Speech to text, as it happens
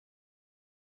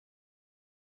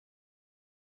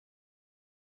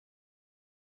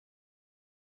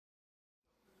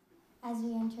As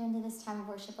we enter into this time of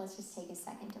worship, let's just take a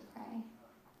second to pray.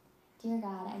 Dear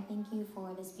God, I thank you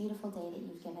for this beautiful day that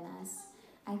you've given us.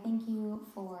 I thank you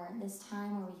for this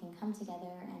time where we can come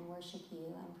together and worship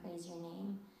you and praise your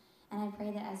name. And I pray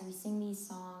that as we sing these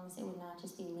songs, it would not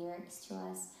just be lyrics to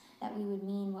us, that we would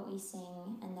mean what we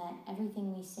sing, and that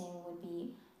everything we sing would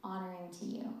be honoring to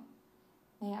you.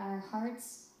 May our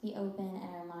hearts be open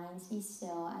and our minds be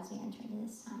still as we enter into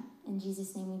this time. In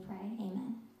Jesus' name we pray, amen.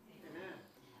 Amen.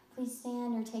 Please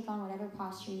stand or take on whatever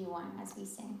posture you want as we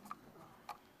sing.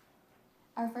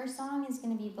 Our first song is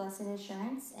going to be Blessed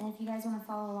Assurance, and if you guys want to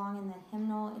follow along in the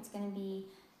hymnal, it's going to be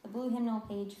the blue hymnal,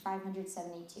 page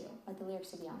 572, but the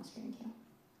lyrics will be on the screen too.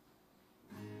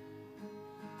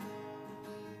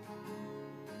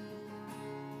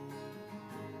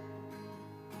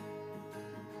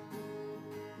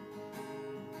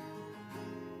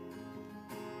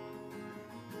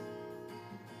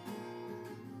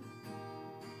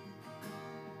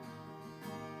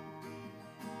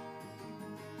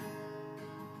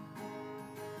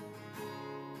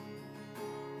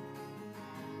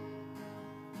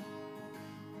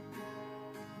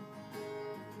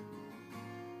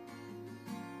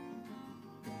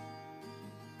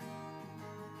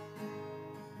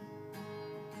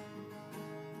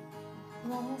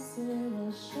 Blessed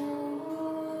assurance,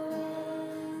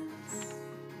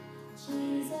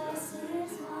 Jesus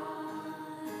is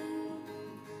mine.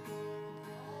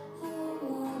 Oh,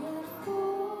 what a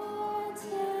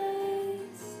foretaste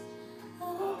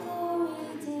of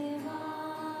glory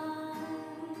divine,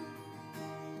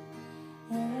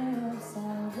 heir of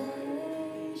salvation,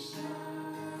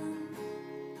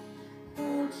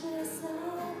 purchase of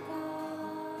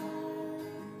God,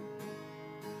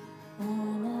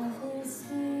 born of His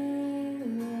Spirit,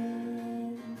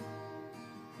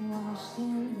 washed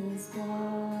in His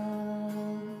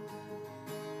blood.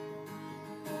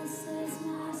 This is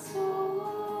my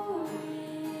story,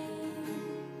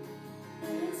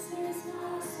 this is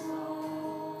my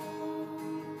song,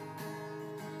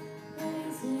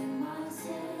 praising my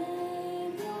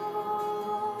Savior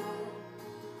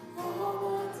all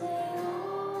the day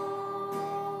long.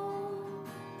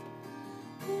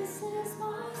 This is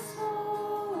my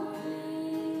story,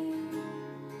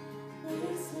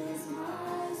 this is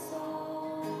my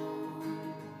song,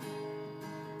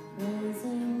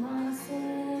 praising my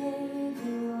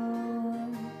Savior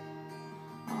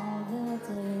all the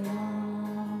day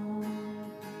long.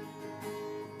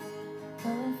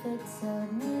 Perfect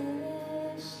submission,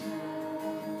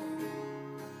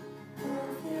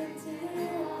 perfect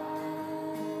delight,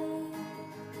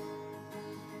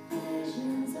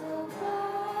 visions of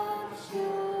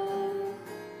rapture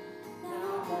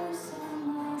now burst on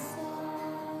my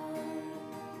sight.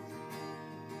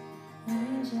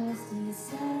 Angels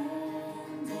descending,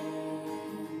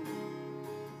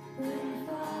 bring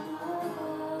from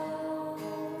above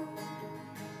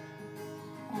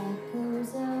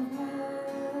echoes of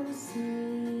mercy,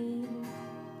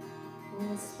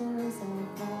 whispers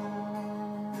of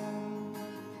love.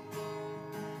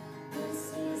 This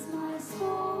is my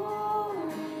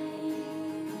story,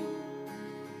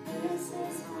 this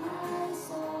is my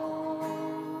song,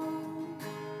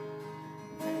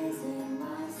 praising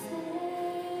my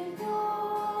Savior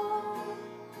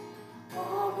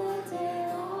all the day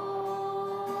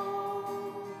long.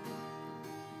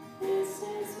 This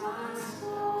is my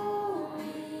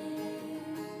story,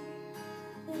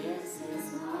 this is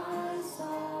my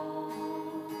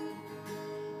song,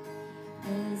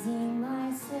 praising my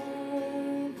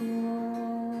Savior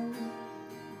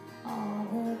all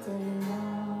the day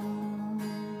long.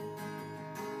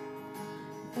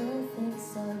 Perfect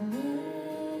submission,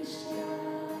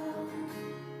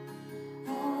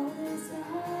 all is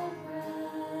at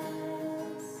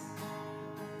rest.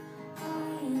 I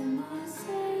am my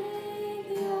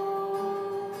Savior,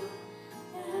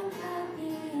 am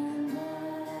happy and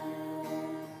blessed,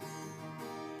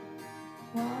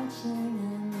 watching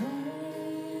and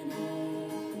waiting,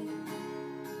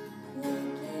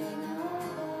 looking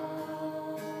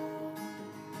above,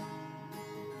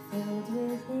 filled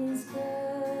with His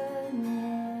goodness,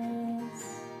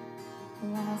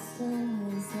 lost in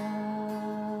His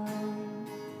love.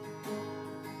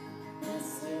 This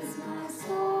is my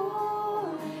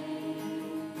story,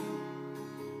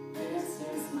 this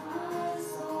is my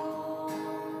song,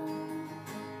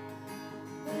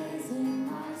 praising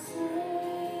my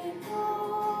Savior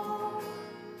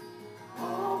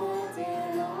all the day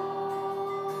long.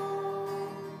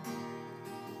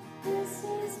 This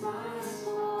is my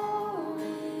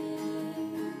story,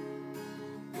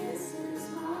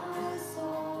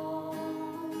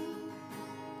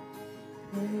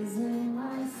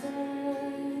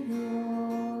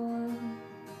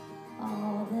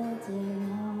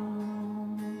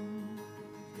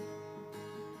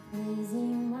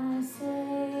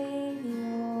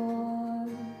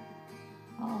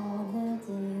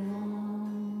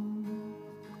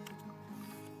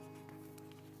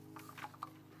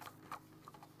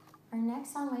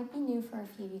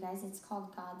 for a few of you guys. It's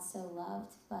called God So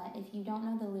Loved, but if you don't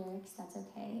know the lyrics, that's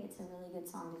okay. It's a really good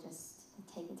song to just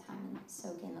take the time and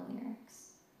soak in the lyrics.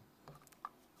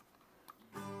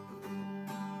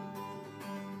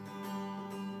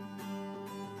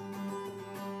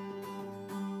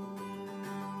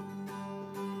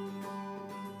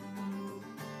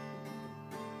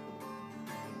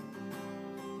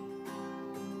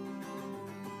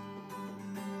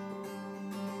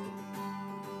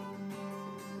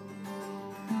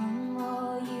 Come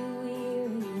all you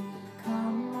weary,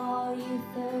 come all you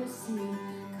thirsty,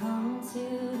 come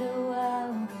to the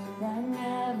well that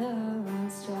never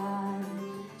runs dry.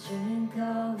 Drink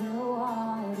of the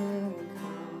water,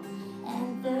 come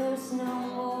and thirst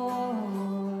no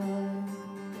more.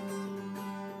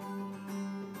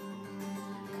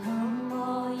 Come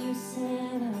all you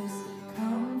sinners,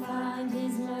 come find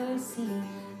his mercy.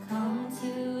 Come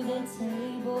to the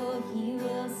table, he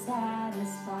will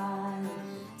satisfy.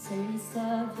 Taste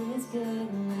of his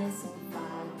goodness and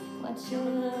find what you're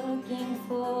looking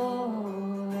for.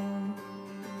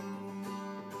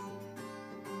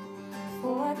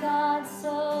 For God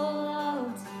so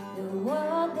loved the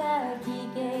world that he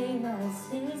gave us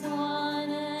his one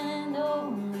and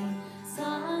only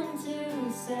Son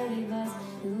to save us.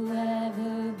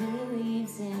 Whoever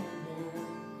believes in him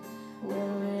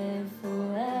will live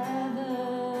forever.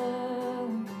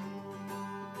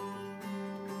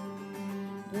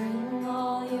 Bring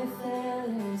all your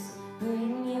failures,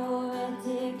 bring your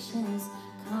addictions,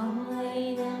 come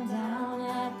lay them down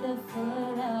at the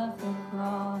foot of the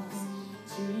cross.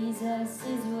 Jesus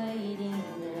is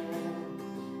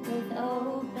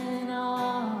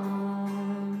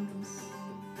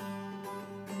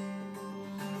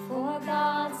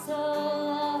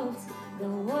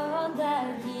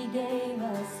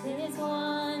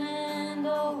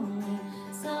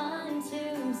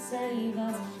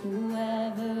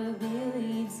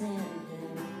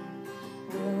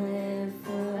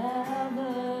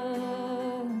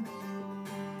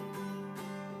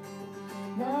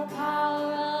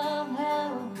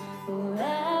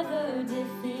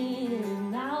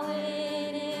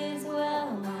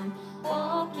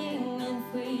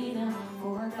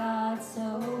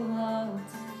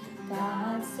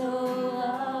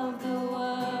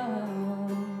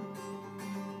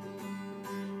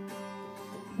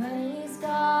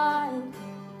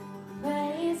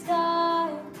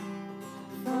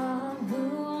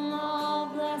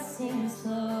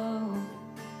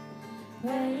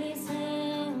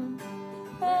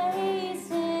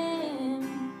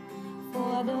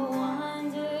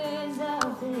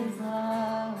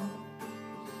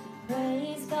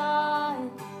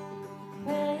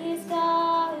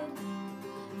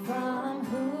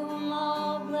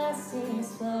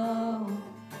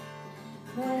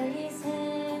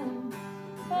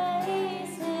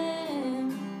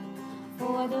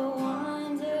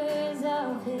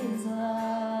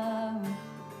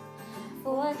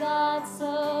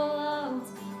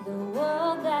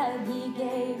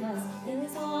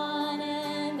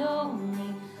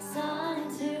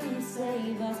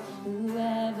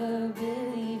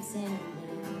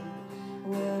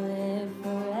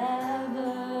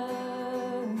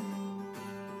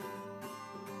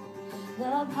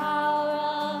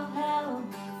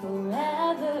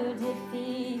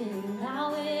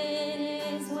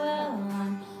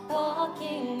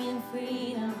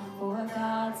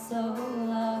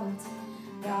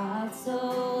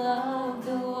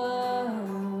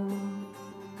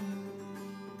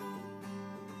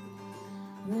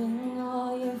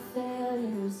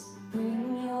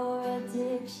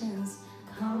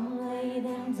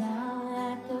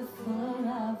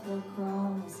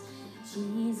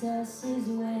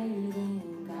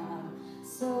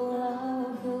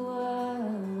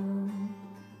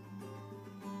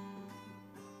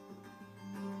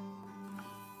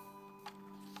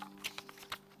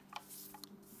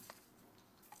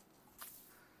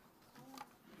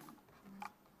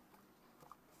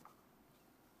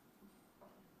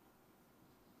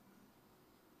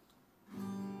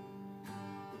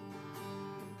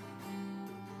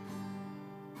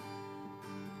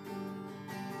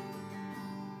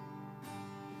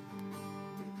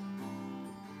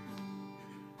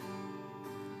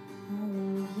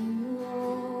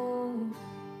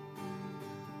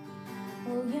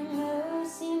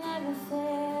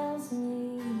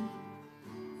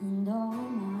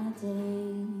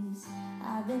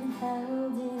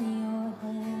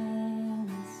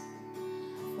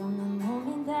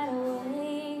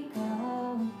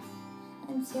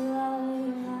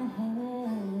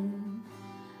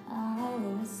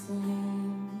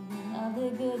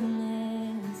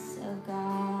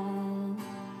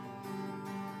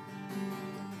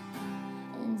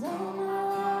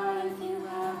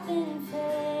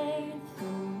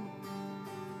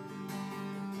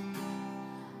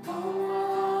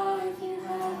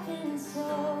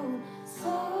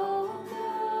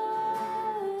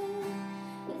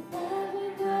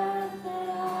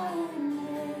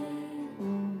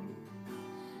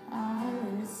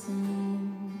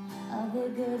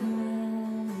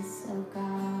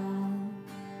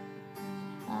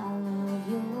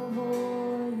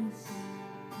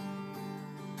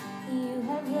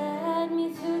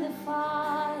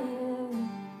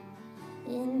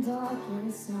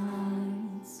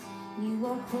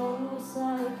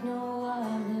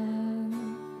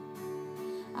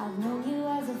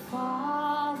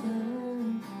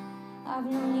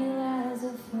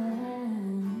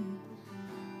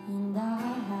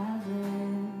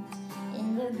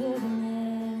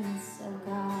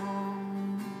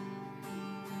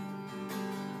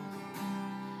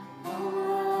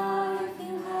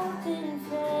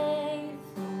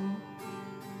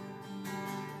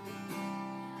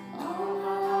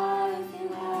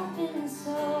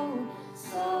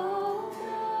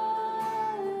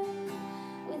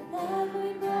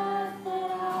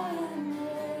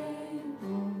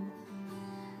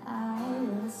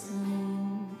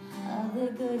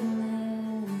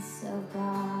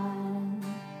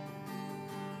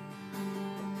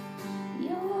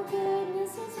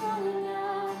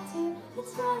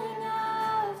running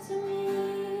after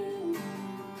me.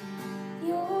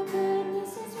 Your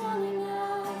goodness is running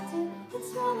after,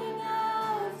 it's running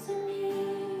after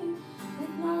me.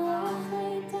 With my life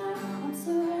laid down, I'm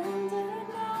surrendered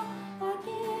now. I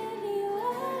give you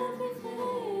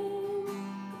everything.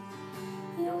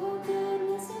 Your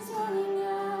goodness is running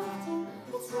after,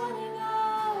 it's running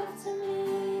after me.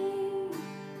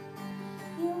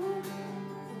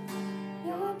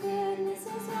 Your goodness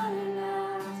is running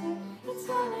after, it's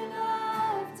running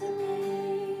after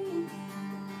me.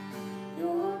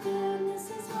 Your goodness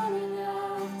is running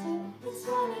after, it's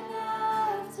running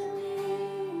after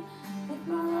me. With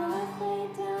my life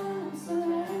laid down, I'm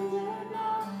surrendered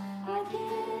now. I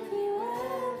give you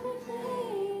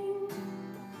everything.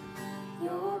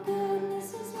 Your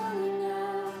goodness is running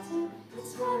after,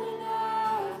 it's running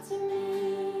after me.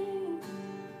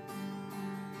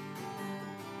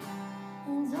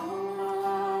 And all my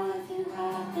life you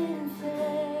have been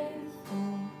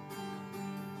faithful.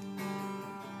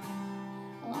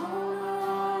 All my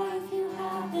life you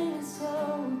have been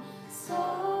so,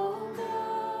 so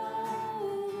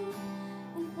good.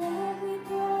 With every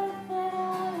breath that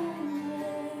I am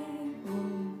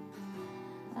able,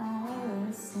 I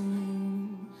will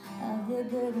sing of the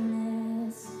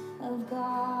goodness of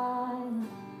God.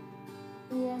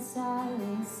 Yes, I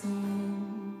will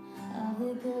sing of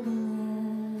the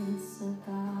goodness of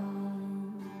God.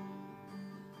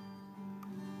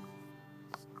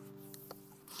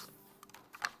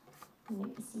 You may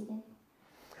be seated.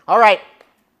 All right,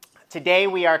 today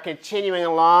we are continuing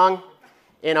along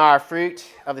in our Fruit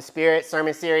of the Spirit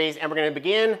sermon series, and we're going to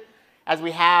begin, as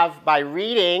we have, by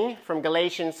reading from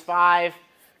Galatians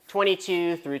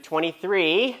 5:22 through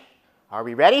 23. Are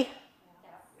we ready?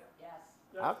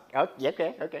 Yes. Oh,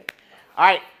 okay. All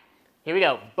right, here we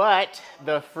go. But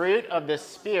the fruit of the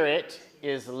Spirit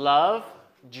is love,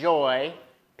 joy,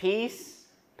 peace,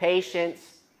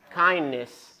 patience,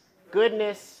 kindness,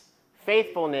 goodness,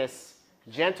 faithfulness,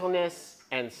 gentleness,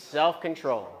 and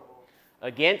self-control.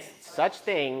 Against such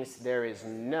things there is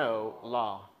no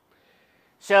law.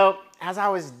 So as I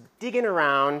was digging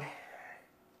around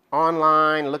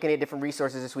online, looking at different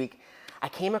resources this week, I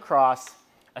came across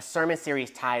a sermon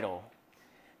series title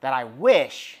that I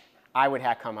wish I would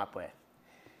have come up with.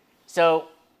 So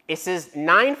it says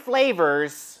 9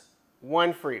 flavors,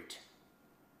 1 fruit.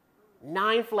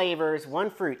 9 flavors, 1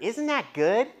 fruit. Isn't that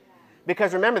good?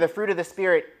 Because remember, the fruit of the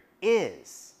Spirit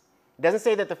is. It doesn't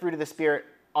say that the fruit of the Spirit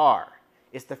are.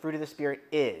 It's the fruit of the Spirit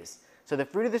is. So the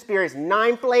fruit of the Spirit is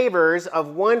 9 flavors of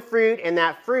 1 fruit, and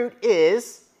that fruit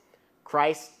is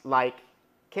Christ-like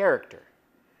character.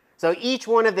 So each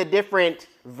one of the different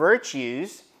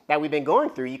virtues that we've been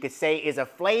going through, you could say, is a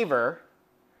flavor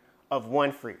of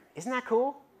 1 fruit. Isn't that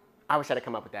cool? I wish I'd have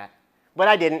come up with that, but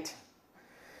I didn't.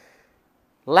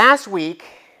 Last week,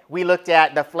 we looked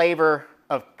at the flavor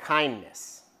of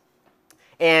kindness.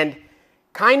 And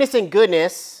kindness and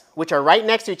goodness, which are right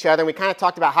next to each other, and we kind of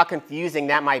talked about how confusing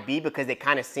that might be because they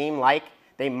kind of seem like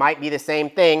they might be the same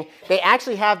thing. They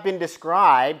actually have been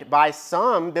described by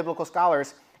some biblical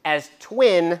scholars as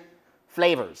twin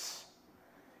flavors.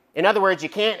 In other words, you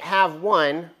can't have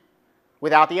one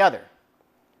without the other,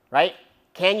 right?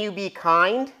 Can you be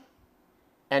kind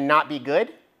and not be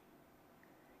good?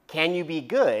 Can you be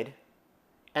good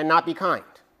and not be kind?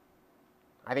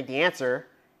 I think the answer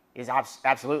is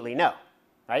absolutely no,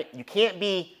 right? You can't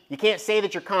say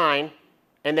that you're kind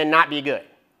and then not be good.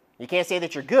 You can't say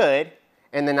that you're good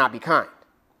and then not be kind.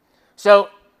 So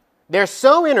they're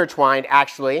so intertwined,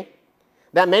 actually,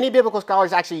 that many biblical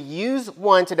scholars actually use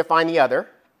one to define the other.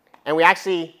 And we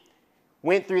actually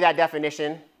went through that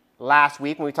definition last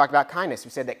week when we talked about kindness.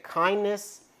 We said that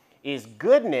kindness is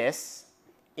goodness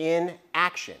in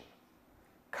action.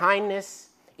 Kindness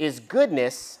is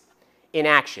goodness in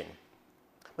action.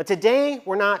 But today,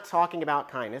 we're not talking about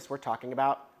kindness, we're talking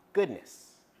about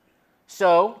goodness.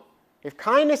 So, if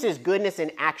kindness is goodness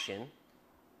in action,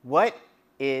 what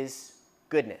is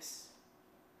goodness?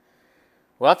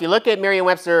 Well, if you look at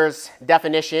Merriam-Webster's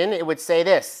definition, it would say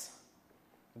this: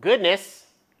 goodness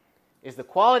is the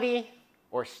quality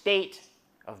or state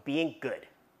of being good.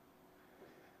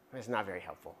 It's not very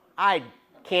helpful. I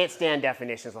can't stand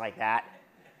definitions like that.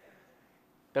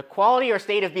 The quality or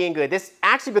state of being good. This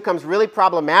actually becomes really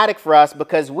problematic for us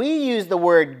because we use the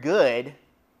word good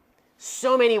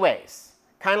so many ways.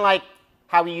 Kind of like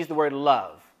how we use the word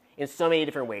love in so many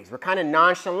different ways. We're kind of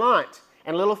nonchalant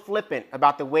and a little flippant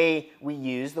about the way we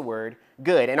use the word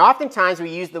good. And oftentimes we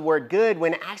use the word good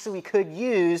when actually we could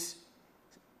use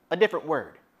a different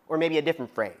word or maybe a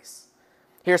different phrase.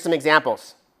 Here's some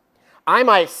examples. I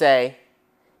might say,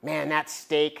 man, that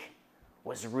steak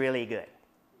was really good.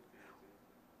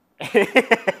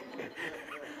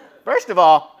 First of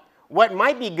all, what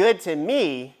might be good to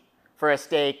me for a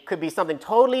steak could be something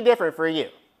totally different for you.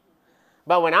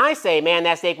 But when I say, man,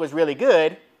 that steak was really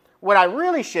good, what I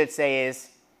really should say is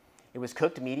it was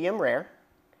cooked medium rare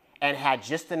and had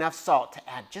just enough salt to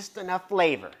add just enough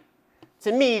flavor.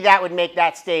 To me, that would make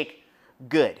that steak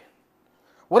good.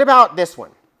 What about this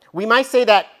one? We might say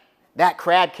that that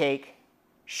crab cake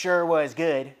sure was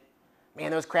good.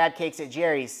 Man, those crab cakes at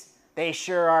Jerry's, they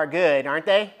sure are good, aren't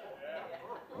they?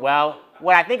 Well,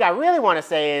 what I think I really want to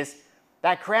say is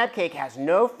that crab cake has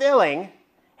no filling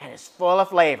and is full of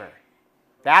flavor.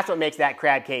 That's what makes that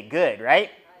crab cake good, right?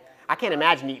 I can't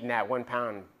imagine eating that 1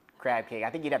 pound crab cake. I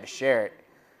think you'd have to share it.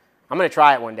 I'm going to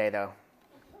try it one day, though.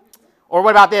 Or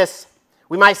what about this?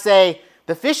 We might say,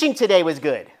 the fishing today was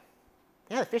good.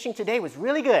 Yeah, the fishing today was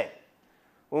really good.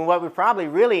 Well, what we're probably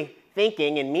really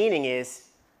thinking and meaning is,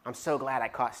 I'm so glad I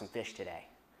caught some fish today.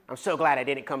 I'm so glad I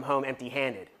didn't come home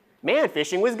empty-handed. Man,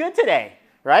 fishing was good today,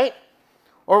 right?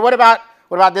 Or what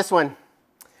about this one?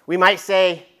 We might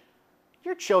say,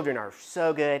 your children are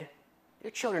so good.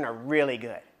 Your children are really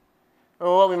good.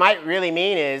 Well, what we might really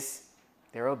mean is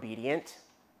they're obedient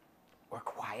or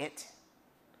quiet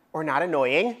or not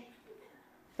annoying.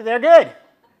 They're good.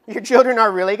 Your children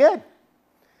are really good.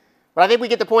 But I think we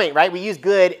get the point, right? We use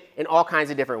good in all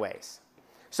kinds of different ways.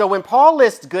 So when Paul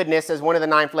lists goodness as one of the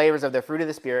 9 flavors of the fruit of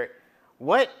the Spirit,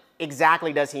 what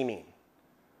exactly does he mean?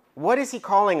 What is he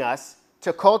calling us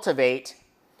to cultivate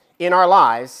in our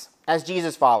lives as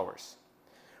Jesus followers?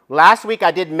 Last week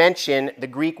I did mention the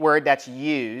Greek word that's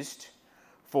used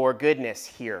for goodness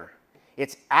here.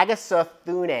 It's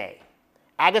agasothune.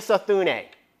 Agasothune.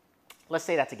 Let's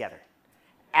say that together.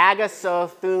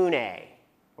 Agasothune.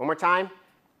 One more time.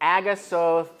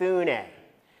 Agasothune.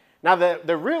 Now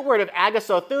the root word of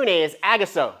agasothune is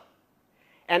agaso.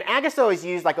 And agaso is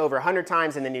used like over 100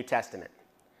 times in the New Testament.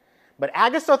 But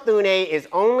agasothune is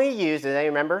only used, does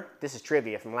anyone remember? This is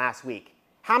trivia from last week.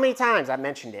 How many times I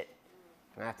mentioned it?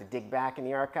 I have to dig back in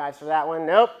the archives for that one.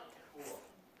 Nope.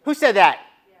 Who said that?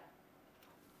 Yeah.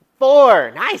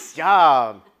 4. Nice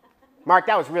job. Mark,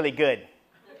 that was really good.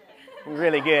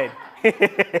 Really good.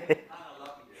 Yeah.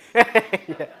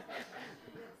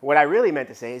 What I really meant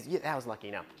to say is, yeah, that was lucky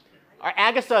enough. Our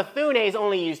agasothune is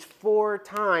only used 4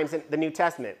 times in the New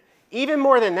Testament. Even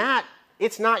more than that,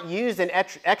 it's not used in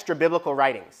extra biblical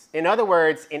writings. In other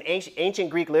words, in ancient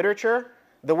Greek literature,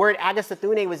 the word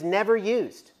agasothune was never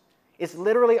used. It's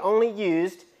literally only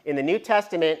used in the New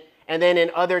Testament and then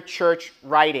in other church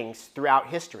writings throughout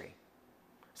history.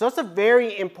 So it's a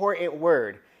very important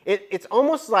word. It's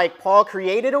almost like Paul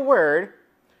created a word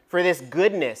for this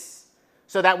goodness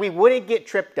so that we wouldn't get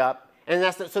tripped up,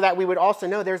 and so that we would also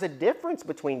know there's a difference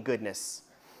between goodness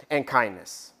and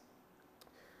kindness.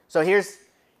 So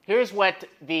here's what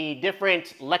the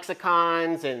different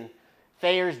lexicons and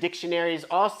Thayer's dictionaries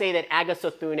all say that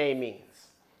agasothune means.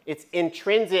 It's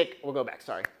intrinsic, we'll go back,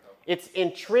 sorry. It's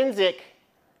intrinsic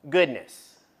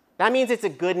goodness. That means it's a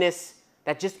goodness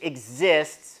that just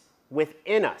exists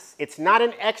within us. It's not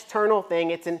an external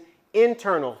thing, it's an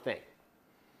internal thing.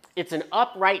 It's an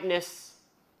uprightness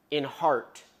in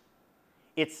heart.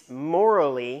 It's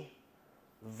morally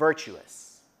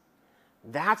virtuous.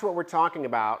 That's what we're talking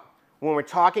about when we're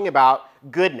talking about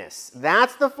goodness.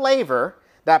 That's the flavor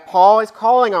that Paul is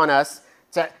calling on us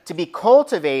to be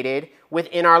cultivated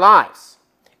within our lives.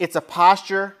 It's a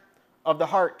posture of the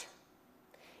heart.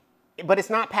 But it's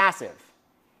not passive.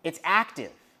 It's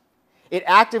active. It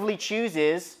actively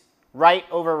chooses right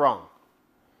over wrong.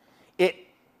 It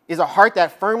is a heart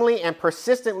that firmly and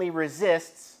persistently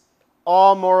resists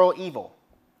all moral evil.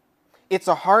 It's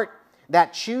a heart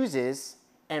that chooses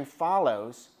and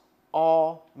follows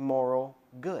all moral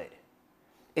good.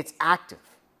 It's active.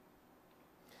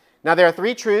 Now, there are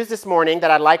 3 truths this morning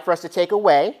that I'd like for us to take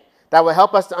away that will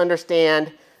help us to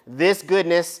understand this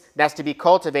goodness that's to be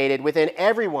cultivated within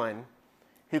everyone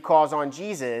who calls on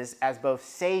Jesus as both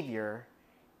Savior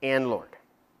and Lord.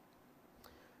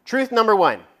 Truth number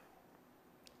 1,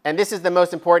 and this is the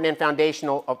most important and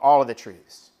foundational of all of the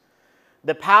truths.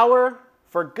 The power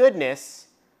for goodness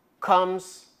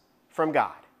comes from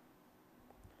God.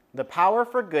 The power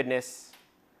for goodness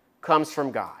comes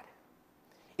from God.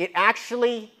 It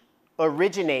actually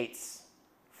originates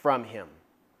from Him.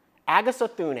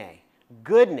 Agasothune,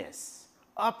 goodness,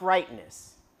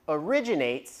 uprightness,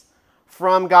 originates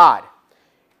from God.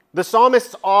 The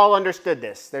psalmists all understood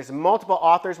this. There's multiple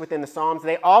authors within the Psalms.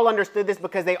 They all understood this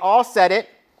because they all said it.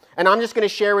 And I'm just going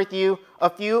to share with you a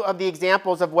few of the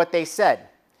examples of what they said.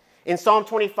 In Psalm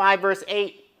 25, verse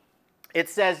 8, it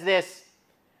says this: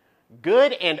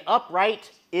 "Good and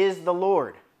upright is the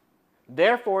Lord.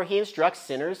 Therefore, he instructs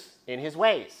sinners in his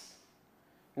ways.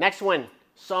 Next one,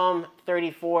 Psalm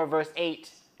 34, verse 8.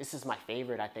 This is my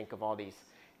favorite, I think, of all these.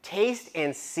 Taste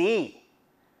and see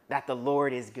that the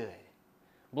Lord is good.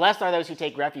 Blessed are those who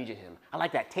take refuge in him. I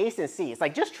like that. Taste and see. It's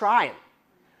like, just try him.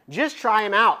 Just try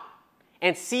him out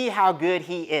and see how good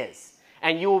he is.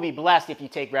 And you will be blessed if you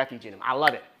take refuge in him. I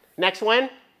love it. Next one,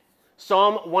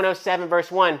 Psalm 107,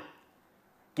 verse 1.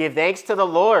 Give thanks to the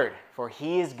Lord, for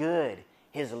he is good.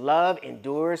 His love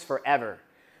endures forever.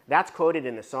 That's quoted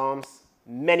in the Psalms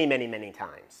many, many, many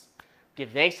times. Give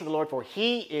thanks to the Lord, for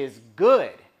he is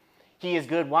good. He is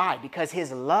good. Why? Because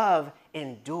his love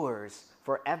endures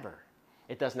forever.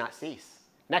 It does not cease.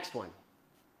 Next one.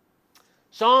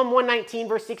 Psalm 119,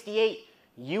 verse 68.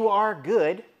 You are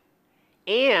good,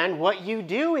 and what you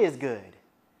do is good.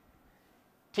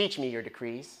 Teach me your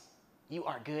decrees. You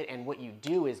are good, and what you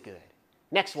do is good.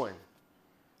 Next one.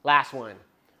 Last one.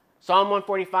 Psalm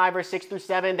 145, verse 6 through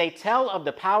 7. They tell of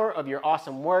the power of your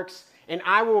awesome works, and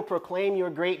I will proclaim your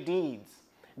great deeds.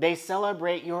 They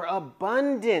celebrate your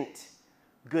abundant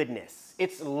goodness.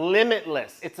 It's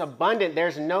limitless. It's abundant.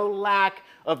 There's no lack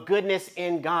of goodness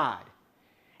in God.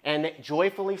 And they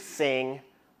joyfully sing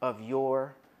of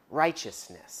your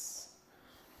righteousness.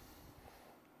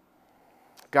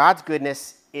 God's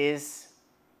goodness is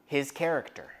his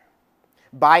character.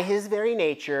 By his very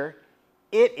nature,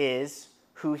 it is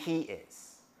who he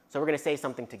is. So we're going to say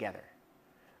something together.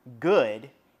 Good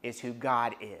is who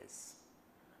God is.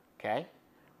 Okay?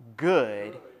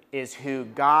 Good is who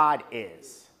God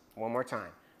is. One more time.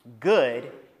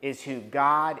 Good is who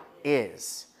God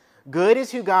is. Good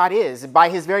is who God is. By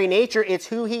his very nature, it's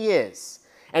who he is.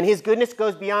 And his goodness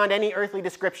goes beyond any earthly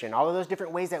description. All of those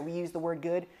different ways that we use the word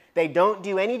good, they don't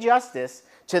do any justice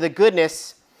to the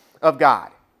goodness of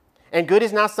God. And good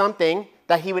is not something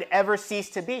that he would ever cease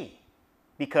to be,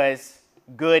 because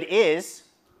good is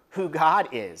who God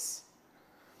is.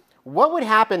 What would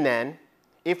happen then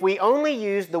if we only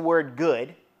used the word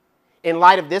good in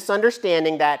light of this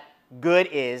understanding that good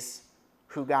is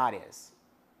who God is?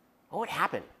 What would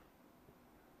happen?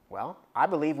 Well, I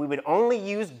believe we would only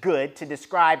use good to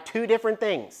describe two different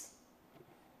things.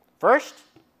 First,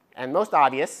 and most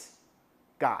obvious,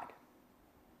 God.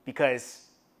 Because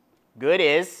good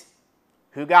is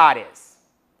who God is,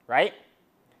 right?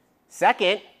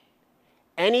 Second,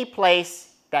 any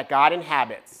place that God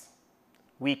inhabits,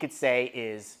 we could say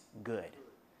is good.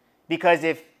 Because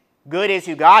if good is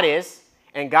who God is,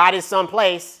 and God is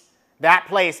someplace, that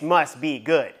place must be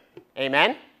good.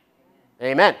 Amen?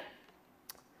 Amen.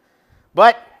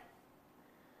 But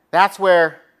that's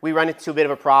where we run into a bit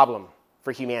of a problem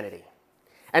for humanity.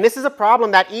 And this is a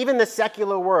problem that even the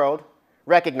secular world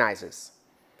recognizes.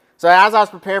 So as I was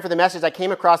preparing for the message, I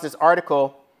came across this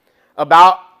article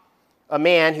about a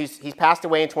man he's passed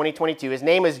away in 2022. His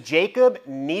name is Jacob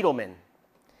Needleman.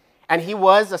 And he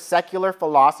was a secular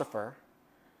philosopher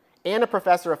and a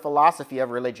professor of philosophy of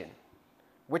religion,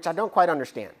 which I don't quite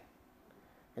understand.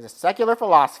 He's a secular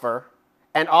philosopher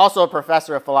and also a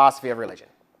professor of philosophy of religion.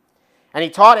 And he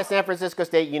taught at San Francisco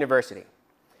State University.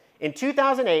 In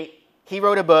 2008, he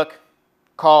wrote a book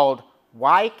called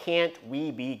Why Can't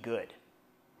We Be Good?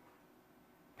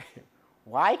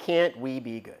 Why can't we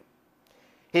be good?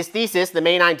 His thesis, the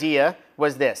main idea,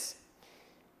 was this.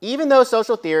 Even though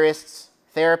social theorists,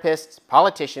 therapists,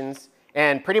 politicians,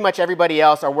 and pretty much everybody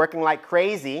else are working like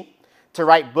crazy to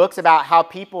write books about how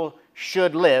people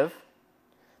should live,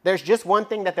 there's just one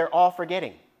thing that they're all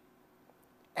forgetting.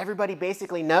 Everybody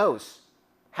basically knows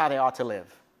how they ought to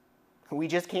live. We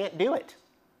just can't do it.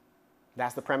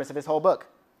 That's the premise of his whole book.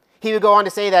 He would go on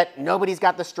to say that nobody's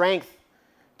got the strength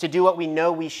to do what we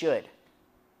know we should.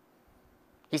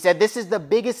 He said this is the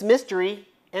biggest mystery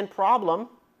and problem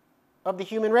of the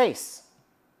human race.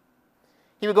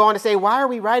 He would go on to say, why are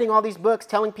we writing all these books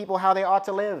telling people how they ought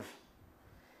to live?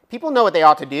 People know what they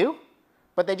ought to do,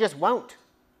 but they just won't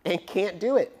and can't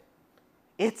do it.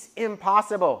 It's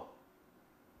impossible.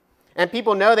 And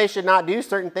people know they should not do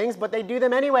certain things, but they do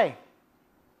them anyway.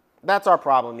 That's our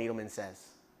problem, Needleman says.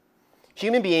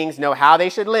 Human beings know how they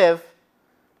should live,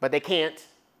 but they can't,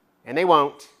 and they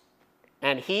won't,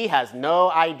 and he has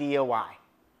no idea why.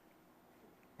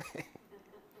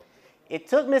 It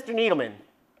took Mr. Needleman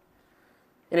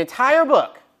an entire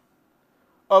book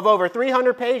of over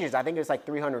 300 pages, I think it's like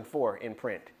 304 in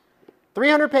print,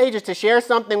 300 pages to share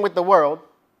something with the world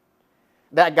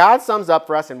that God sums up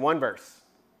for us in one verse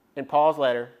in Paul's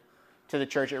letter to the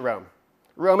church at Rome.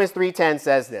 Romans 3:10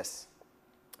 says this,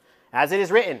 as it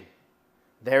is written,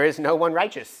 there is no one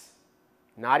righteous,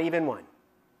 not even one.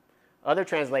 Other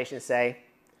translations say,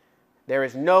 there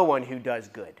is no one who does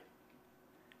good,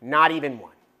 not even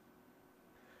one.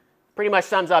 pretty much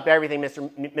sums up everything Mr.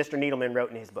 Needleman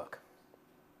wrote in his book.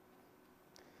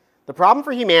 The problem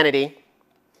for humanity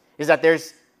is that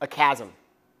there's a chasm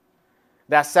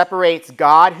that separates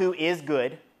God, who is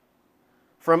good,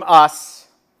 from us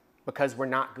because we're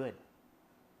not good.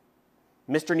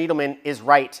 Mr. Needleman is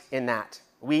right in that.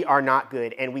 We are not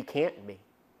good, and we can't be.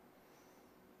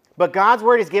 But God's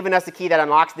word has given us the key that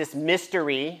unlocks this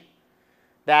mystery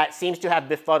that seems to have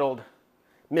befuddled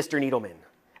Mr. Needleman.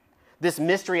 This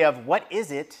mystery of what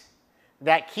is it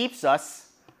that keeps us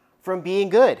from being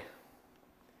good?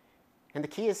 And the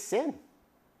key is sin.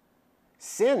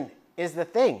 Sin is the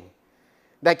thing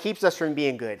that keeps us from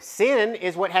being good. Sin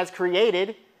is what has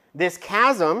created this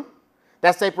chasm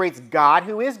that separates God,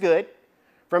 who is good,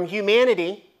 from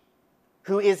humanity,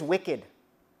 who is wicked.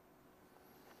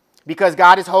 Because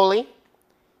God is holy,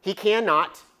 he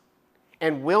cannot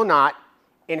and will not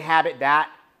inhabit that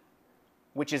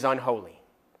which is unholy.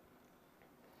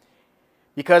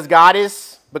 Because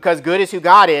good is who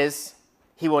God is,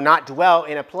 he will not dwell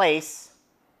in a place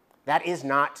that is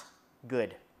not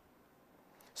good.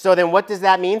 So then what does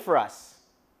that mean for us?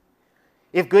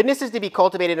 If goodness is to be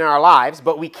cultivated in our lives,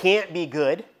 but we can't be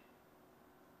good,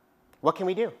 what can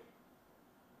we do?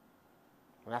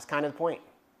 Well, that's kind of the point.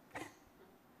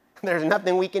 There's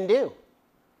nothing we can do.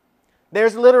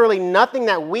 There's literally nothing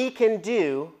that we can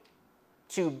do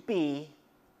to be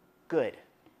good.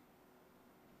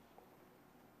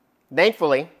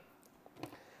 Thankfully,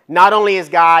 not only is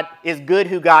good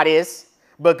who God is,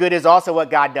 but good is also what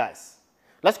God does.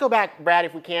 Let's go back, Brad,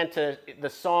 if we can, to the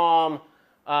Psalm,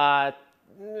 the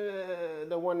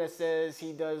one that says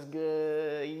he does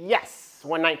good. Yes,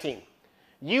 119.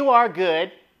 You are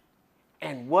good,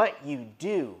 and what you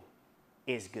do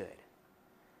is good.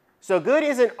 So good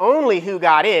isn't only who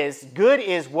God is, good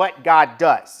is what God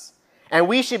does. And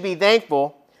we should be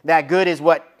thankful that good is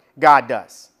what God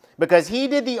does. Because he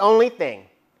did the only thing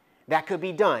that could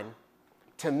be done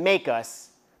to make us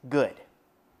good.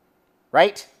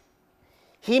 Right?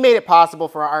 He made it possible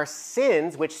for our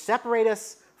sins, which separate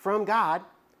us from God,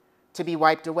 to be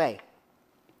wiped away.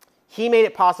 He made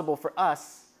it possible for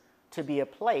us to be a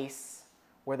place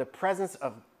where the presence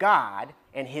of God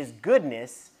and his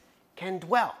goodness can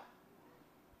dwell.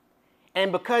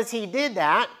 And because he did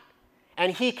that,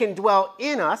 and he can dwell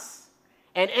in us,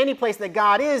 and any place that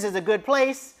God is a good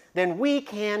place, then we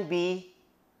can be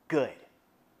good.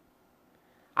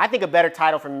 I think a better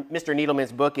title from Mr.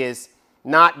 Needleman's book is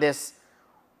not this,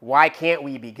 why can't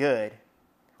we be good?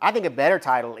 I think a better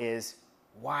title is,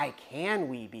 why can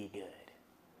we be good?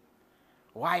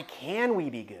 Why can we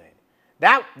be good?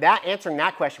 That answering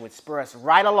that question would spur us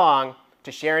right along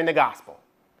to sharing the gospel.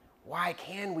 Why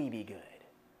can we be good?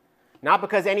 Not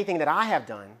because anything that I have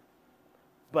done,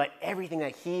 but everything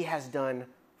that he has done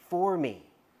for me.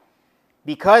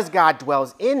 Because God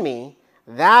dwells in me,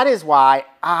 that is why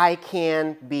I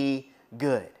can be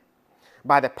good.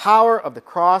 By the power of the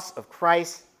cross of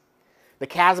Christ, the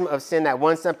chasm of sin that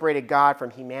once separated God from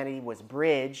humanity was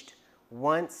bridged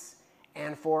once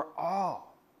and for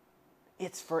all.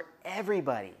 It's for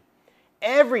everybody.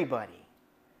 Everybody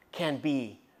can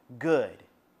be good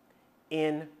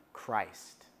in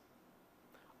Christ.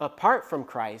 Apart from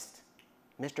Christ,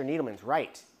 Mr. Needleman's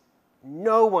right.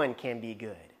 No one can be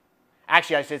good.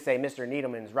 Actually, I should say Mr.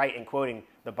 Needleman's right in quoting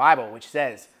the Bible, which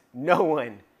says no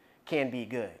one can be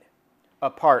good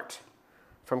apart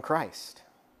from Christ.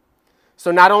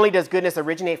 So not only does goodness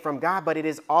originate from God, but it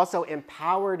is also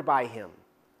empowered by him.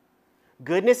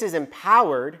 Goodness is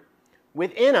empowered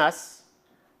within us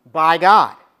by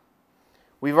God.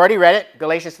 We've already read it,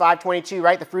 Galatians 5:22,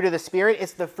 right? The fruit of the Spirit,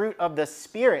 it's the fruit of the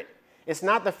Spirit. It's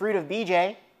not the fruit of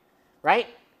BJ, right?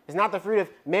 It's not the fruit of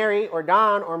Mary or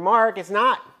Don or Mark. It's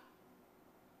not.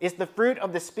 It's the fruit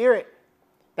of the Spirit.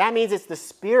 That means it's the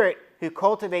Spirit who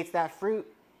cultivates that fruit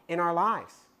in our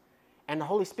lives. And the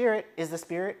Holy Spirit is the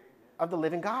Spirit of the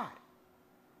living God.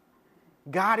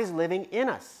 God is living in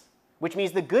us, which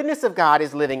means the goodness of God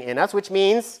is living in us, which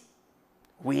means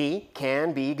we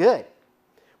can be good.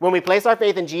 When we place our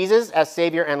faith in Jesus as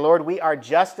Savior and Lord, we are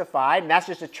justified. And that's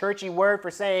just a churchy word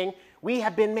for saying we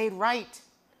have been made right.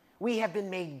 We have been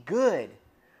made good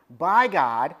by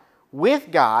God,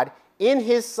 with God, in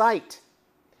his sight.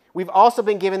 We've also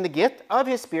been given the gift of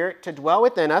his Spirit to dwell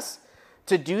within us,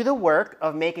 to do the work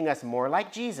of making us more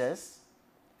like Jesus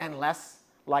and less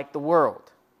like the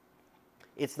world.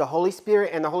 It's the Holy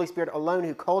Spirit and the Holy Spirit alone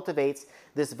who cultivates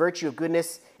this virtue of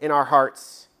goodness in our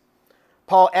hearts.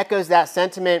 Paul echoes that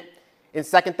sentiment in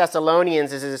 2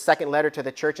 Thessalonians, as his second letter to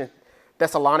the church in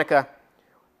Thessalonica.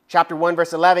 Chapter 1,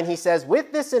 verse 11, he says,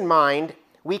 with this in mind,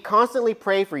 we constantly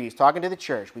pray for you. He's talking to the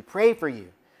church. We pray for you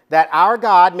that our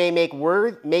God may make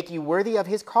you worthy of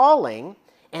his calling,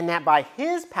 and that by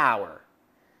his power,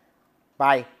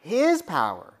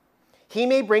 he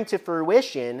may bring to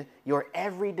fruition your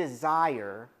every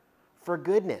desire for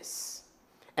goodness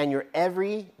and your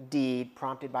every deed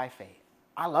prompted by faith.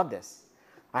 I love this.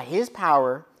 By his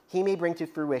power, he may bring to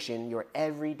fruition your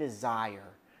every desire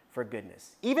for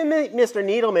goodness. Even Mr.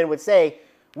 Needleman would say,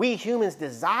 we humans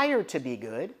desire to be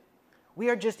good. We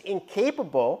are just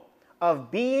incapable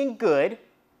of being good,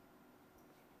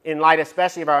 in light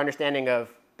especially of our understanding of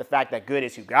the fact that good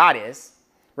is who God is,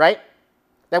 right?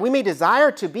 That we may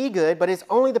desire to be good, but it's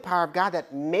only the power of God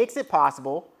that makes it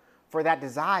possible for that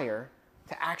desire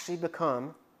to actually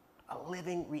become a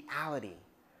living reality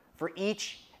for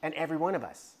each and every one of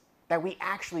us. That we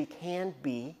actually can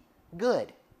be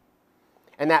good.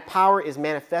 And that power is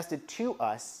manifested to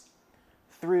us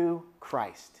through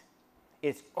Christ.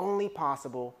 It's only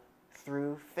possible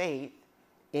through faith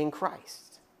in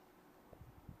Christ.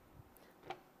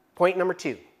 Point number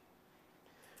 2.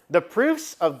 The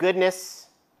proofs of goodness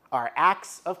are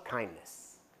acts of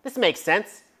kindness. This makes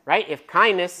sense, right? If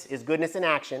kindness is goodness in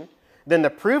action, then the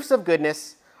proofs of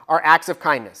goodness are acts of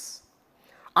kindness.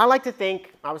 I like to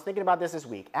think, I was thinking about this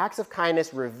week, acts of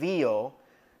kindness reveal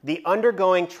the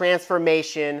undergoing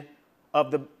transformation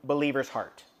of the believer's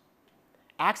heart.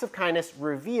 Acts of kindness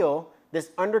reveal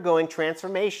this undergoing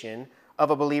transformation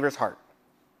of a believer's heart.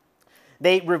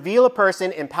 They reveal a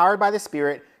person empowered by the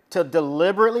Spirit to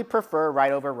deliberately prefer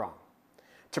right over wrong,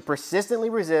 to persistently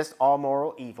resist all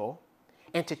moral evil,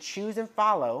 and to choose and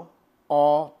follow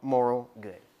all moral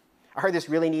good. I heard this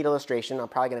really neat illustration. I'm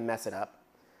probably going to mess it up.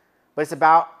 But it's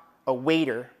about a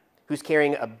waiter who's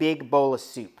carrying a big bowl of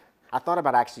soup. I thought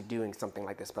about actually doing something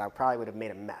like this, but I probably would have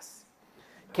made a mess.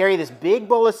 Carry this big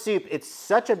bowl of soup. It's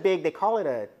such a big, they call it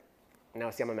a, no,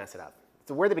 see, I'm going to mess it up.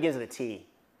 It's a word that begins with a T.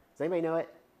 Does anybody know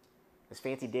it? This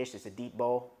fancy dish, it's a deep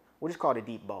bowl. We'll just call it a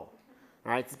deep bowl.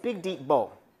 All right, it's a big, deep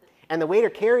bowl. And the waiter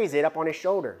carries it up on his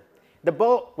shoulder. The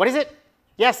bowl, what is it?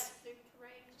 Yes?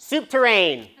 Soup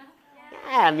terrain.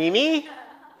 Yeah, Mimi.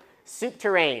 Soup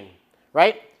terrain,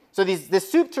 right? So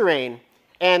this soup terrain,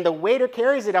 and the waiter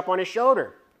carries it up on his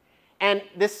shoulder. And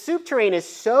this soup terrain is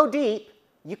so deep,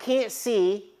 you can't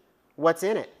see what's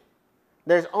in it.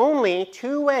 There's only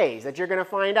 2 ways that you're going to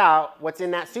find out what's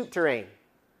in that soup terrain.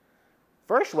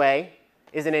 First way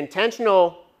is an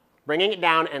intentional bringing it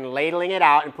down and ladling it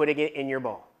out and putting it in your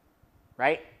bowl,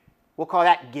 right? We'll call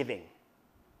that giving.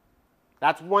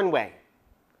 That's one way,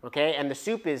 okay? And the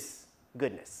soup is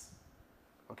goodness,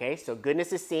 okay? So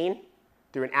goodness is seen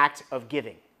through an act of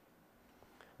giving.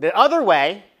 The other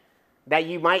way that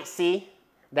you might see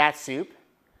that soup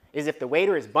is if the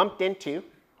waiter is bumped into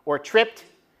or tripped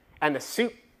and the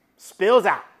soup spills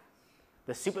out.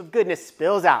 The soup of goodness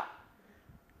spills out.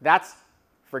 That's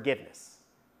forgiveness.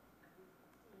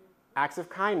 Acts of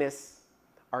kindness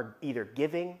are either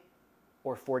giving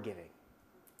or forgiving.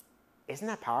 Isn't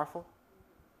that powerful?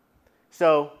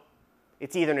 So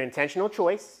it's either an intentional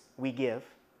choice, we give,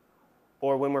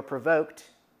 or when we're provoked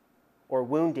or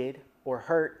wounded or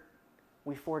hurt,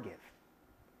 we forgive.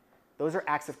 Those are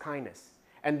acts of kindness.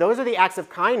 And those are the acts of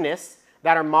kindness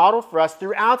that are modeled for us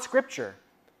throughout Scripture.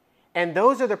 And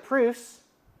those are the proofs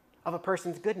of a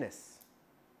person's goodness.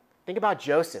 Think about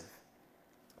Joseph,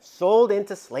 sold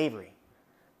into slavery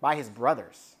by his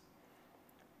brothers,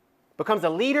 becomes a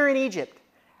leader in Egypt,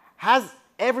 has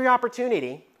every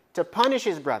opportunity to punish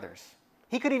his brothers.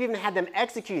 He could have even had them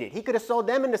executed. He could have sold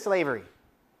them into slavery.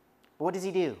 But what does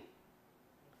he do?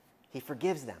 He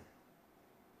forgives them.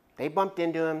 They bumped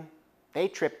into him. They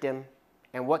tripped him.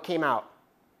 And what came out?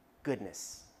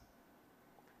 Goodness.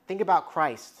 Think about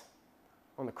Christ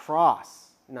on the cross,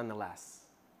 nonetheless.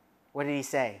 What did he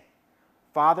say?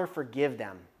 Father, forgive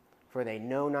them, for they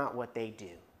know not what they do.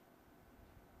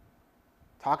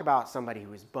 Talk about somebody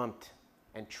who was bumped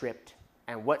and tripped,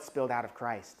 and what spilled out of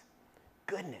Christ?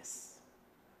 Goodness,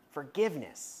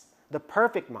 forgiveness, the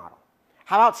perfect model.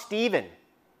 How about Stephen,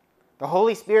 the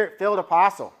Holy Spirit-filled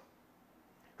apostle,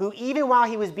 who even while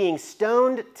he was being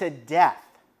stoned to death,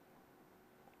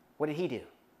 what did he do?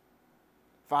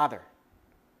 Father,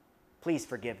 please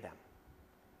forgive them.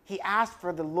 He asked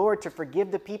for the Lord to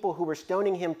forgive the people who were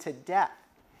stoning him to death.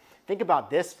 Think about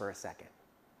this for a second.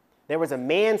 There was a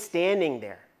man standing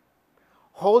there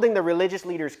holding the religious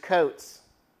leaders' coats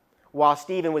while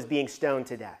Stephen was being stoned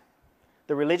to death.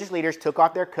 The religious leaders took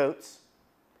off their coats,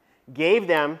 gave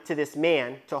them to this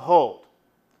man to hold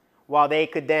while they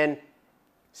could then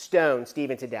stone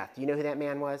Stephen to death. Do you know who that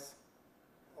man was?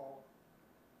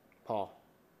 Paul,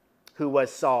 who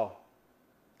was Saul.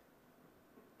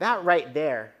 That right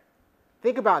there,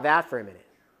 think about that for a minute.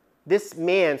 this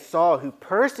man, Saul, who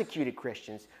persecuted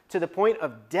Christians to the point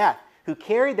of death, who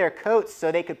carried their coats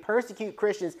so they could persecute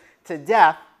Christians to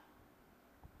death,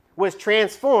 was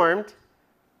transformed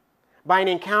by an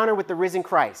encounter with the risen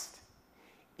Christ.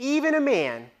 Even a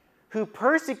man who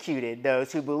persecuted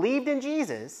those who believed in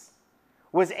Jesus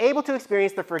was able to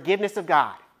experience the forgiveness of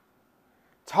God.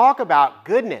 Talk about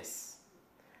goodness.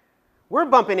 We're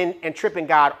bumping in and tripping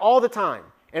God all the time,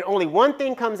 and only one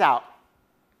thing comes out: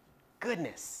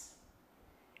 goodness.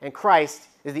 And Christ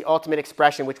is the ultimate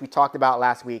expression, which we talked about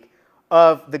last week,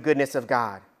 of the goodness of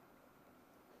God.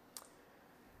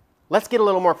 Let's get a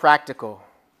little more practical.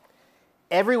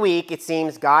 Every week, it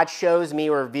seems God shows me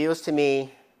or reveals to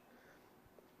me,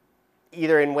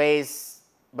 either in ways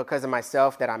because of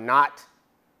myself that I'm not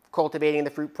cultivating the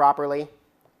fruit properly.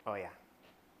 Oh yeah,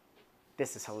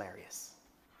 this is hilarious.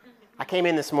 I came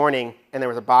in this morning and there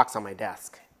was a box on my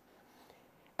desk.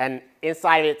 And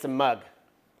inside of it's a mug.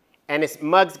 And this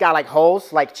mug's got like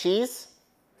holes like cheese.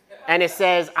 And it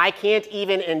says, "I can't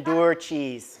even endure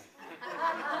cheese."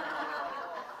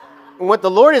 And what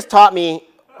the Lord has taught me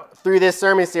through this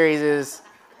sermon series is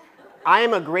I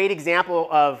am a great example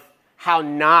of how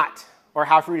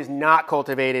fruit is not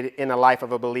cultivated in the life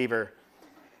of a believer.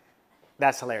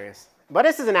 That's hilarious. But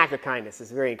this is an act of kindness. It's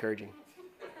very encouraging.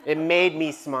 It made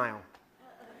me smile.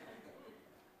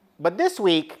 But this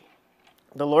week,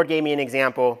 the Lord gave me an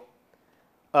example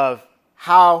of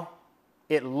how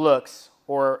it looks,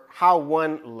 or how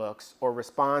one looks or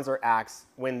responds or acts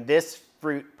when this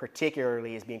fruit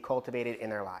particularly is being cultivated in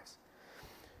their lives.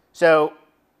 So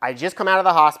I just come out of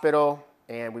the hospital,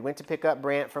 and we went to pick up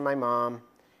Brant from my mom,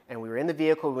 and we were in the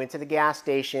vehicle. We went to the gas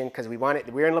station because we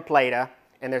were in La Plata,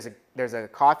 and there's a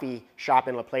coffee shop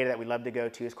in La Plata that we love to go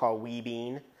to. It's called Wee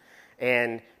Bean.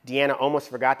 And Deanna almost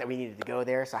forgot that we needed to go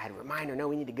there, so I had to remind her, no,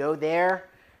 we need to go there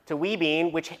to Wee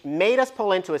Bean, which made us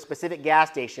pull into a specific gas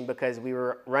station because we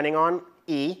were running on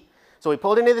E. So we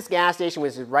pulled into this gas station,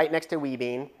 which is right next to Wee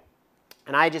Bean,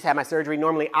 and I just had my surgery.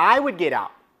 Normally, I would get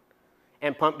out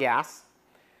and pump gas.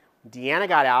 Deanna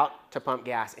got out to pump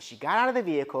gas, and she got out of the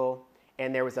vehicle,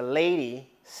 and there was a lady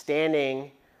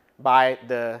standing by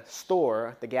the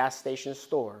store, the gas station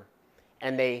store,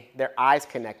 and their eyes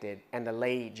connected, and the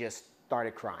lady just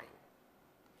started crying.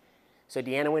 So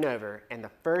Deanna went over, and the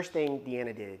first thing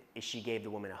Deanna did is she gave the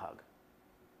woman a hug.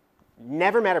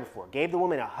 Never met her before. Gave the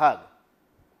woman a hug.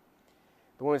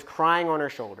 The woman's crying on her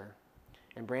shoulder,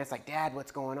 and Brant's like, "Dad,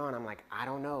 what's going on?" I'm like, "I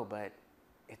don't know, but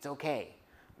it's okay.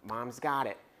 Mom's got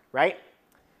it," right?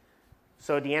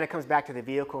 So Deanna comes back to the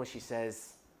vehicle, and she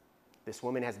says, this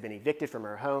woman has been evicted from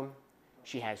her home.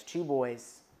 She has 2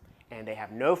 boys, and they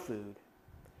have no food.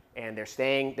 And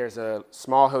there's a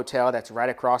small hotel that's right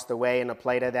across the way in La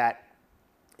Plata that,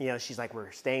 she's like,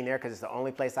 we're staying there because it's the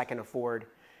only place I can afford.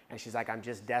 And she's like, I'm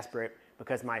just desperate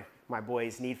because my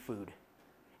boys need food,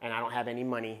 and I don't have any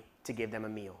money to give them a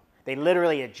meal. They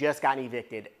literally had just gotten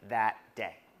evicted that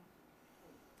day.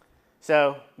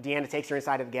 So Deanna takes her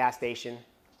inside of the gas station,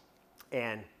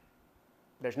 and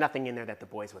there's nothing in there that the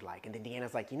boys would like. And then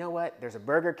Deanna's like, you know what? There's a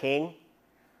Burger King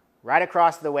right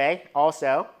across the way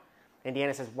also. And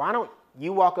Deanna says, why don't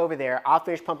you walk over there? I'll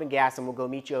finish pumping gas, and we'll go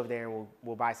meet you over there, and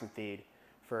we'll buy some food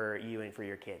for you and for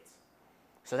your kids.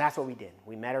 So that's what we did.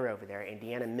 We met her over there, and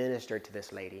Deanna ministered to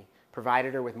this lady,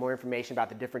 provided her with more information about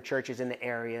the different churches in the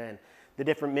area and the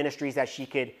different ministries that she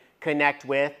could connect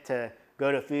with to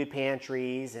go to food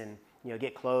pantries and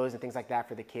get clothes and things like that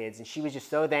for the kids. And she was just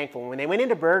so thankful. When they went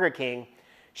into Burger King,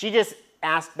 she just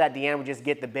asked that Deanna would just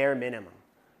get the bare minimum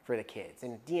for the kids.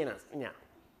 And Deanna's,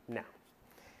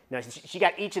 no, she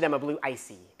got each of them a blue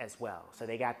icy as well. So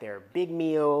they got their big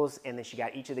meals, and then she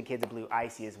got each of the kids a blue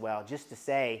icy as well, just to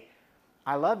say,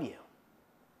 I love you,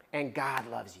 and God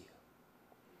loves you.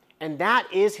 And that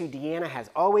is who Deanna has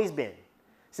always been.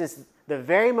 Since the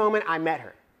very moment I met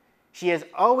her, she has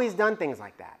always done things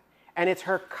like that. And it's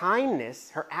her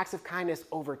kindness, her acts of kindness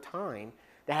over time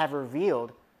that have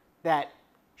revealed that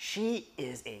she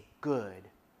is a good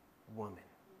woman.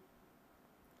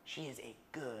 She is a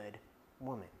good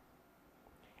woman.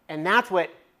 And that's what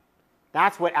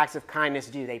acts of kindness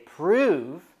do. They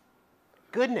prove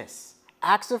goodness.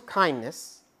 Acts of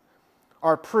kindness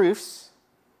are proofs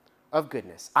of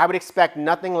goodness. I would expect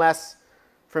nothing less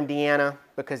from Deanna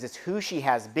because it's who she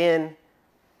has been.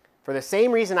 For the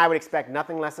same reason, I would expect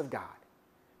nothing less of God,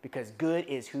 because good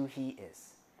is who he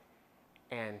is.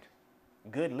 And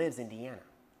good lives in Deanna.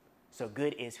 So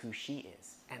good is who she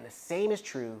is. And the same is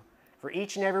true for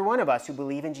each and every one of us who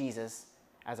believe in Jesus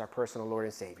as our personal Lord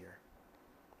and Savior.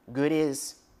 Good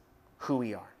is who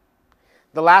we are.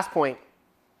 The last point,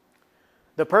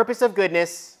 the purpose of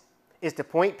goodness is to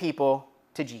point people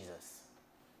to Jesus.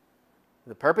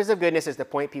 The purpose of goodness is to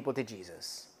point people to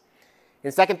Jesus.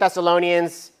 In 2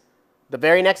 Thessalonians, the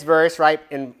very next verse, right,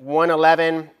 in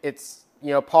 1:11, it's,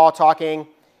 Paul talking,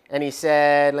 and he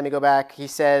said, let me go back. He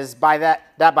says,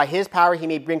 that by his power he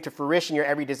may bring to fruition your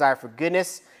every desire for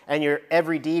goodness and your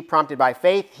every deed prompted by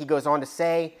faith. He goes on to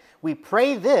say, we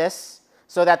pray this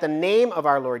so that the name of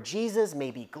our Lord Jesus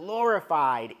may be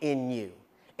glorified in you,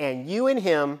 and you in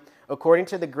him, according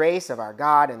to the grace of our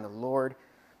God and the Lord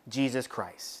Jesus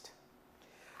Christ.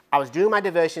 I was doing my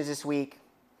devotions this week.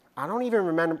 I don't even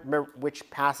remember which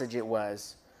passage it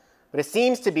was, but it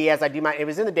seems to be it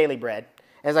was in the Daily Bread.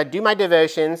 As I do my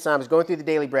devotions, I was going through the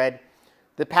Daily Bread,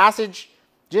 the passage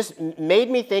just made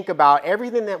me think about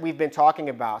everything that we've been talking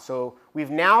about. So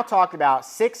we've now talked about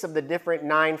 6 of the different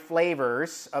 9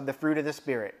 flavors of the fruit of the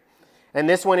Spirit. And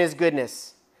this one is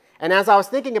goodness. And as I was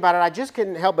thinking about it, I just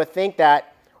couldn't help but think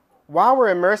that while we're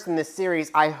immersed in this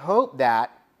series, I hope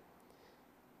that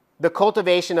the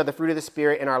cultivation of the fruit of the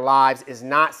Spirit in our lives is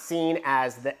not seen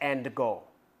as the end goal.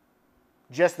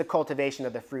 Just the cultivation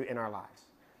of the fruit in our lives.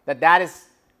 That is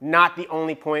not the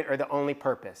only point or the only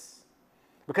purpose.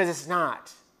 Because it's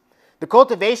not. The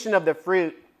cultivation of the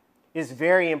fruit is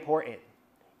very important.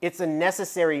 It's a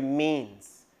necessary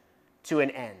means to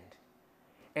an end.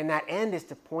 And that end is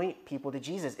to point people to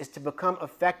Jesus, is to become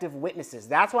effective witnesses.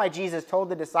 That's why Jesus told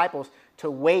the disciples to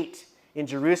wait in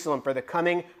Jerusalem for the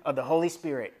coming of the Holy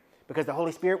Spirit, because the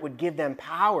Holy Spirit would give them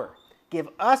power, give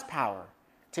us power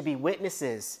to be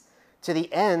witnesses to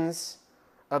the ends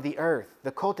of the earth.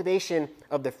 The cultivation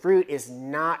of the fruit is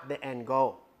not the end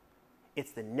goal.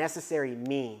 It's the necessary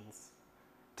means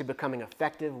to becoming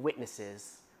effective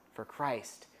witnesses for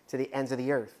Christ to the ends of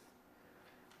the earth.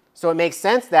 So it makes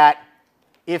sense that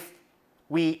if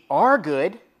we are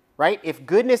good, right, if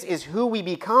goodness is who we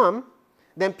become,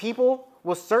 then people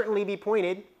will certainly be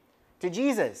pointed to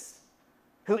Jesus,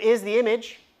 who is the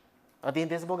image of the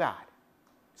invisible God.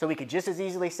 So we could just as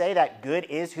easily say that good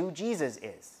is who Jesus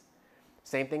is.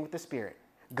 Same thing with the Spirit.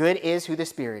 Good is who the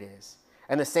Spirit is.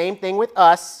 And the same thing with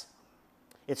us.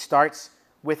 It starts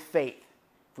with faith.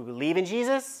 If we believe in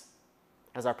Jesus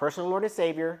as our personal Lord and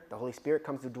Savior, the Holy Spirit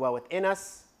comes to dwell within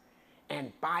us.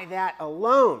 And by that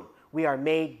alone, we are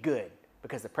made good,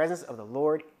 because the presence of the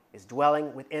Lord is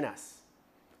dwelling within us.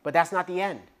 But that's not the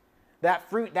end. That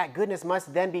fruit, that goodness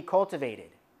must then be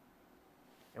cultivated.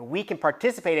 And we can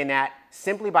participate in that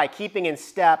simply by keeping in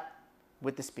step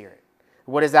with the Spirit.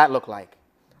 What does that look like?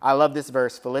 I love this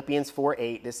verse, Philippians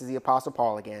 4:8. This is the Apostle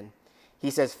Paul again. He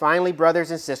says, finally,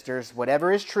 brothers and sisters,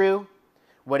 whatever is true,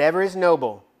 whatever is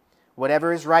noble,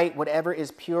 whatever is right, whatever is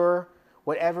pure,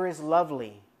 whatever is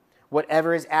lovely,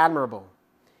 whatever is admirable,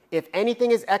 if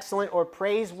anything is excellent or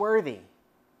praiseworthy,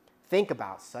 think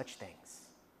about such things.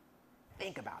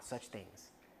 Think about such things.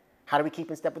 How do we keep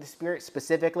in step with the Spirit?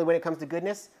 Specifically when it comes to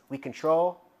goodness, we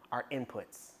control our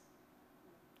inputs.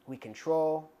 We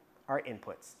control our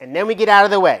inputs. And then we get out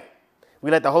of the way.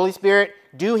 We let the Holy Spirit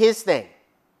do his thing.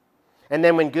 And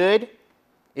then when good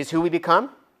is who we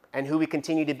become and who we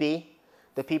continue to be,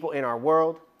 the people in our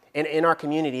world and in our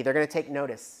community, they're going to take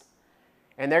notice.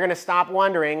 And they're going to stop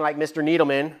wondering, like Mr.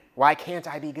 Needleman, why can't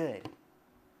I be good?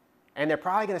 And they're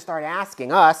probably going to start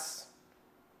asking us,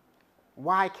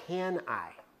 why can I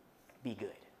be good?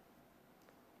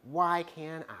 Why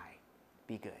can I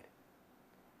be good?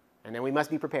 And then we must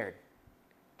be prepared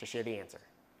to share the answer,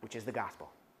 which is the gospel.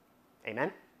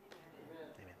 Amen?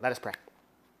 Amen. Let us pray.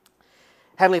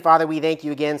 Heavenly Father, we thank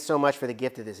you again so much for the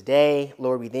gift of this day.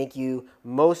 Lord, we thank you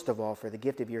most of all for the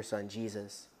gift of your Son,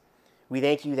 Jesus. We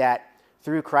thank you that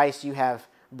through Christ you have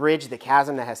bridged the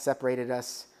chasm that has separated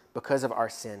us because of our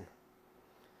sin.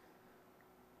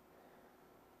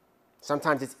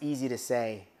 Sometimes it's easy to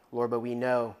say, Lord, but we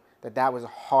know that that was a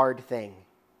hard thing.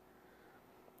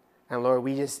 And Lord,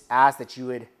 we just ask that you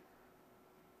would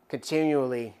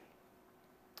continually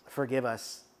forgive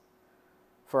us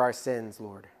for our sins,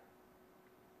 Lord.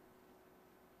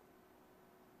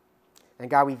 And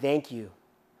God, we thank you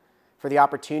for the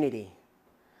opportunity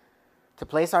to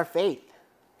place our faith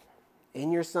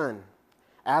in your Son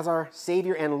as our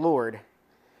Savior and Lord,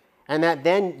 and that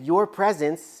then your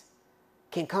presence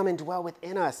can come and dwell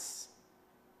within us.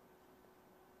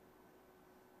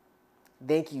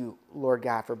 Thank you, Lord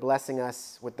God, for blessing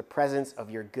us with the presence of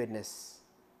your goodness.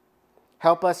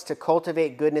 Help us to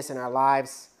cultivate goodness in our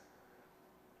lives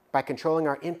by controlling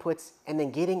our inputs and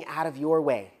then getting out of your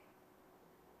way,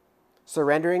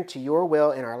 surrendering to your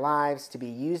will in our lives to be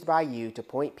used by you to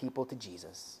point people to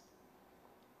Jesus.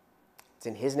 It's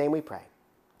in his name we pray.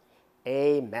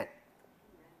 Amen.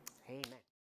 Amen.